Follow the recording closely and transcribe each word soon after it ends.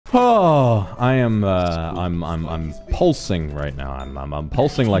Oh, I am. I'm pulsing right now. I'm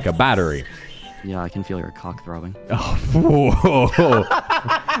pulsing like a battery. Yeah, I can feel your cock throbbing. Oh, whoa.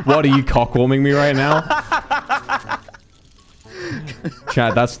 What are you cock warming me right now?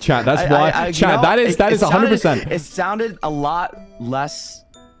 Chad, that's why. Chad, that is 100%. It sounded a lot less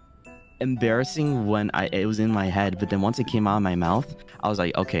embarrassing when it was in my head, but then once it came out of my mouth, I was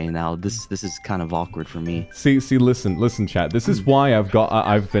like, okay, now this is kind of awkward for me. See, listen, chat. This is why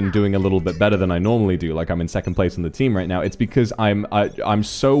I've been doing a little bit better than I normally do. Like I'm in second place in the team right now. It's because I'm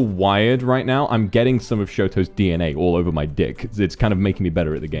so wired right now. I'm getting some of Shoto's DNA all over my dick. It's kind of making me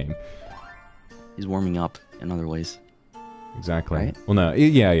better at the game. He's warming up in other ways. Exactly. Right? Well, no,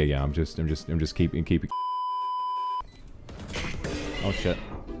 yeah. I'm just keeping. Oh shit.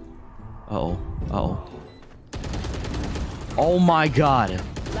 Uh-oh. Oh my god.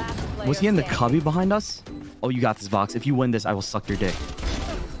 Was he in the cubby behind us? Oh, you got this, Vox. If you win this, I will suck your dick.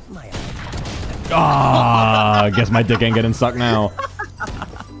 Ah, I guess my dick ain't getting sucked now.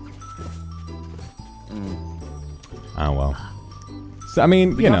 Oh well. So, I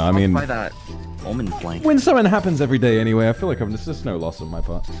mean, you know, by that omen flank. When something happens every day anyway, I feel like there's just no loss on my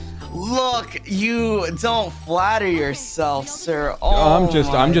part. Look, you don't flatter yourself, sir. Oh,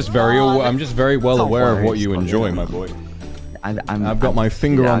 I'm just very well aware of what you enjoy, my boy. I've got my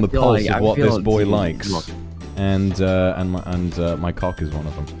finger on the pulse of what this boy likes, and my cock is one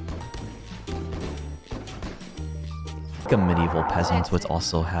of them. Like a medieval peasant would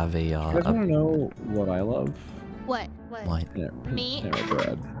also have a. You guys want to know what I love? What? Me?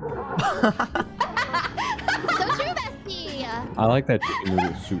 Bread. So true, bestie. I like that chicken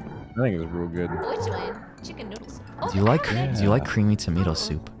noodle soup. I think it's real good. Which one? Chicken noodles. Oh, Do you like creamy tomato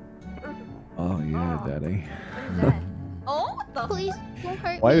soup? Oh yeah, daddy. Oh, please don't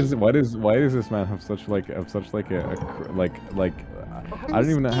hurt Why me. does this man have such like a I don't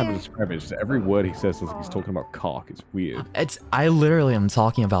even know how to describe it. Just every word he says is like he's talking about cock. It's weird. I literally am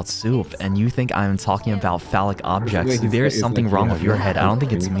talking about soup, and you think I'm talking about phallic objects. There's something wrong with your head. I don't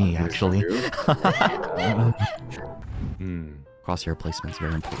think it's me, actually. Crosshair placement is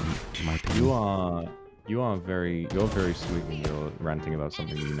very important, in my opinion. You're very sweet when you're ranting about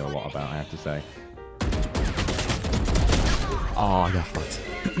something you know a lot about, I have to say. Oh, I got fucked.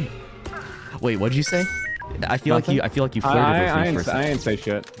 Wait, what'd you say? I feel like you flirted with me for a second. I ain't say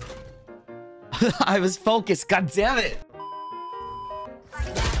shit. I was focused. God damn it!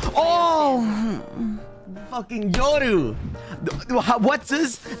 Oh, fucking Yoru! What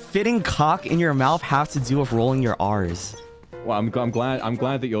does fitting cock in your mouth have to do with rolling your R's? Well, I'm glad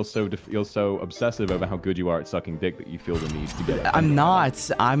that you're so obsessive over how good you are at sucking dick that you feel the need to get it. I'm not.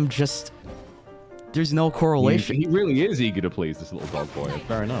 I'm just. There's no correlation. He really is eager to please this little dog boy.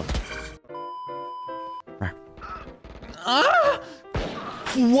 Fair enough.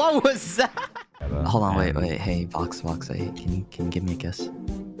 What was that? Hold on, wait. Hey, Vox, hey, can you give me a kiss?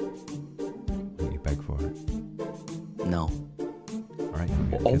 You beg for it. No. All right.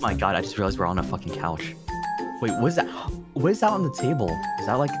 Oh my god! I just realized we're on a fucking couch. Wait, what is that? What is that on the table? Is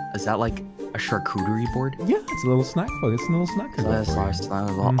that like a charcuterie board? Yeah, it's a little snack board. It's a little snack board.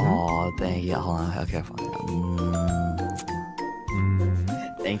 Oh, thank you. Hold on. Okay, fine.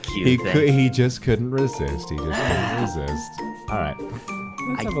 Thank you. He just couldn't resist. All right.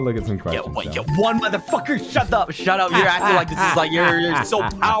 Let's have a look at some questions. You one motherfucker! Shut up! You're acting like this is like you're so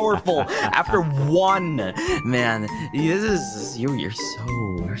powerful. After one, man, you're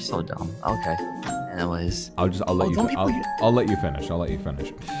so dumb. Okay. Anyways, I'll let you finish.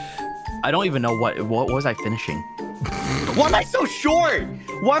 I don't even know what was I finishing. Why am I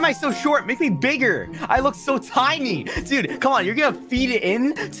so short? Make me bigger. I look so tiny. Dude, come on. You're going to feed it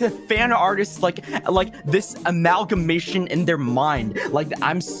in to fan artists like this amalgamation in their mind. Like,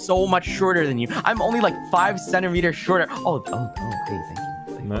 I'm so much shorter than you. I'm only like 5 centimeters shorter. Oh, hey,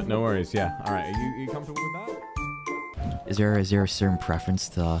 thank you. No worries. Yeah. All right. Are you comfortable with that? Is there a certain preference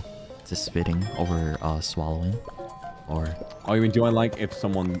to spitting over swallowing? Or oh, you mean, do I like if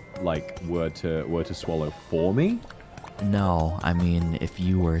someone like were to swallow for me? No, I mean if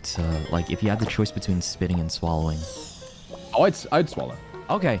you were to if you had the choice between spitting and swallowing. Oh, I'd swallow.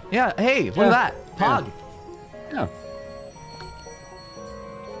 Okay. Yeah. Hey, look at that. Pog. Yeah.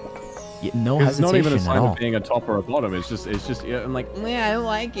 No hesitation it's not even a sign at all. of being a top or a bottom. It's just yeah, I'm like, yeah, I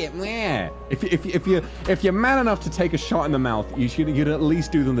like it, yeah. If you're man enough to take a shot in the mouth, you'd at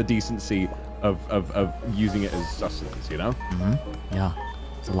least do them the decency of using it as sustenance, you know? Yeah,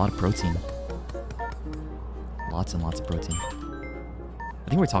 it's a lot of protein. Lots and lots of protein. I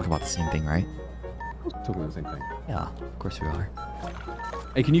think we're talking about the same thing, right? We're talking about the same thing. Yeah, of course we are.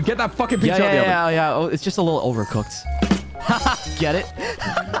 Hey, can you get that fucking pizza out the oven? Yeah. Oh, it's just a little overcooked. Get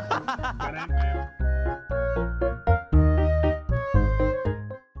it?